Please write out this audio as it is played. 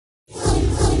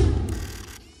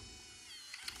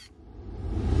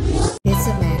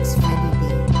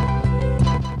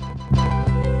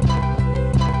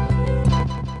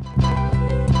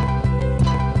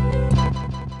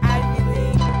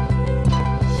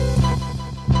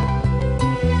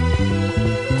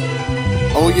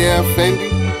yeah, Fendi.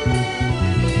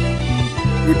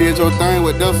 You did your thing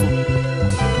with this one.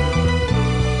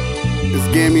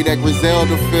 It's giving me that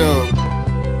Griselda feel.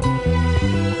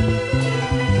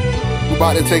 We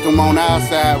about to take them on our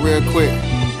side real quick.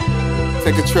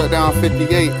 Take a trip down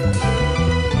 58.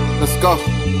 Let's go.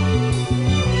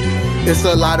 It's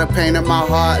a lot of pain in my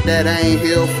heart that I ain't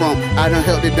healed from. I done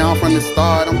held it down from the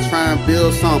start, I'm trying to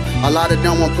build some. A lot of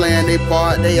them want playing their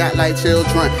part, they act like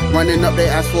children. Running up, they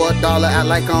ask for $1, act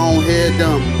like I don't hear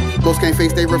them. Ghosts can't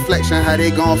face their reflection, how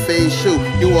they gon' face you?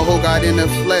 You a whole god in the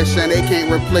flesh and they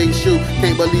can't replace you.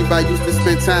 Can't believe I used to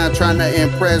spend time trying to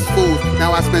impress fools.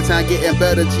 Now I spend time getting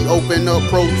better, G open up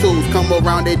Pro Tools. Come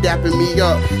around, they dapping me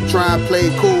up, try and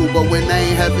play cool. But when they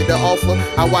ain't have it to offer,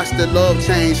 I watch the love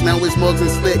change. Now it's mugs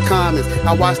and slick comments,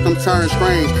 I watch them turn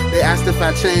strange. They asked if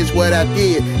I changed what I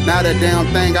did, not a damn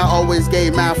thing, I always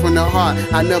gave mine from the heart.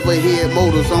 I never hit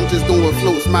motors, I'm just doing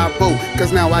floats my boat.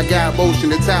 Cause now I got motion,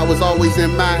 the tower's always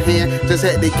in my hand. Just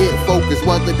had to get focused,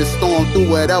 weather the storm through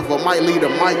whatever, might lead a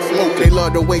mic smoke. They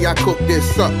love the way I cook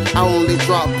this up, I only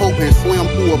drop potent, swim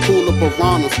through a pool of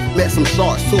piranhas. Met some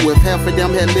sharks too, if half of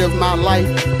them had lived my life,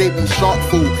 they be shark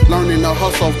food. Learning to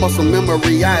hustle off muscle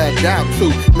memory, I adapt to.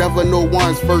 Never know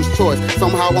one's first choice,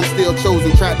 somehow I'm still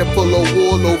chosen. Tried to pull a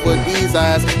wool over these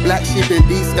eyes, black sheep in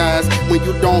these skies. When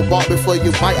you don't bark before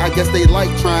you bite, I guess they like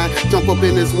trying. Jump up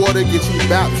in this water, get you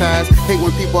baptized. Hate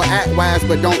when people act wise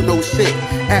but don't know shit.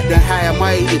 Acting high and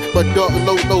mighty, but duck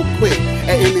low quick.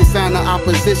 At any sign of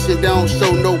opposition, they don't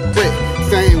show no grit.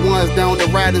 Same ones down the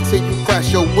ride until you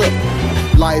crash your whip.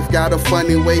 Life got a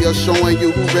funny way of showing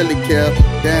you who really care.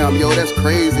 Damn, yo, that's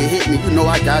crazy. Hit me, you know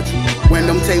I got you. When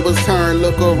them tables turn,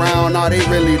 look around, are they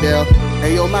really there?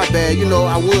 Hey, yo, my bad, you know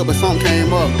I would, but something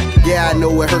came up. Yeah, I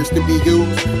know it hurts to be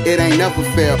used. It ain't never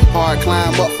fair. Hard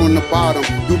climb up from the bottom.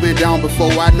 You been down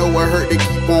before, I know it hurt to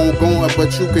keep on going,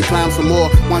 but you can climb some more.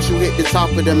 Once you hit the top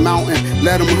of the mountain,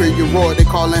 let them hear you roar. They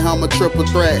calling him a triple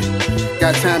threat.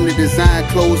 Got time to design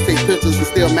clothes, take pictures, and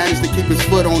still manage to keep his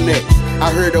foot on next.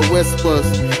 I heard the whispers,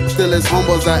 still as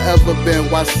humble as I ever been,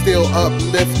 while still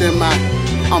uplifting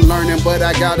I'm learning, but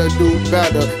I gotta do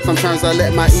better. Sometimes I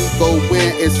let my ego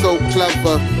win, it's so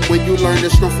clever. When you learn the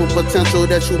strength of potential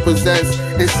that you possess,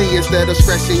 and see instead of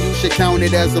stressing, you should count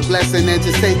it as a blessing and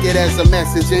just take it as a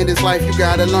message. In this life, you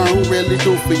gotta learn who really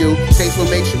do for you. Takes what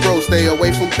makes you grow, stay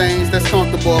away from things that's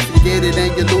comfortable. If you get it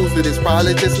and you lose it, it's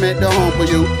probably just meant to humble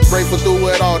you. Grateful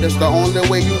through it all, that's the only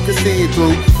way you can see it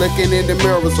through. Looking in the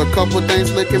mirrors, a couple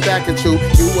things looking back at you.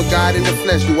 You a God in the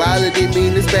flesh, duality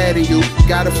mean it's bad in you.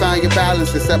 Gotta find your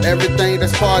balance, accept everything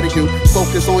that's part of you.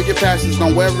 Focus on your passions,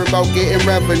 don't worry about getting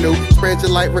revenue. Spread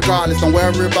your light regardless, don't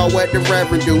worry about what the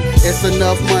reverend do. It's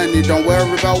enough money, don't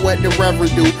worry about what the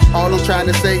reverend do. All I'm trying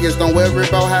to say is don't worry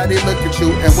about how they look at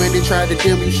you. And when they try to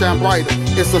dim you, shine brighter,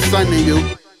 it's a sun in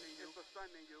you.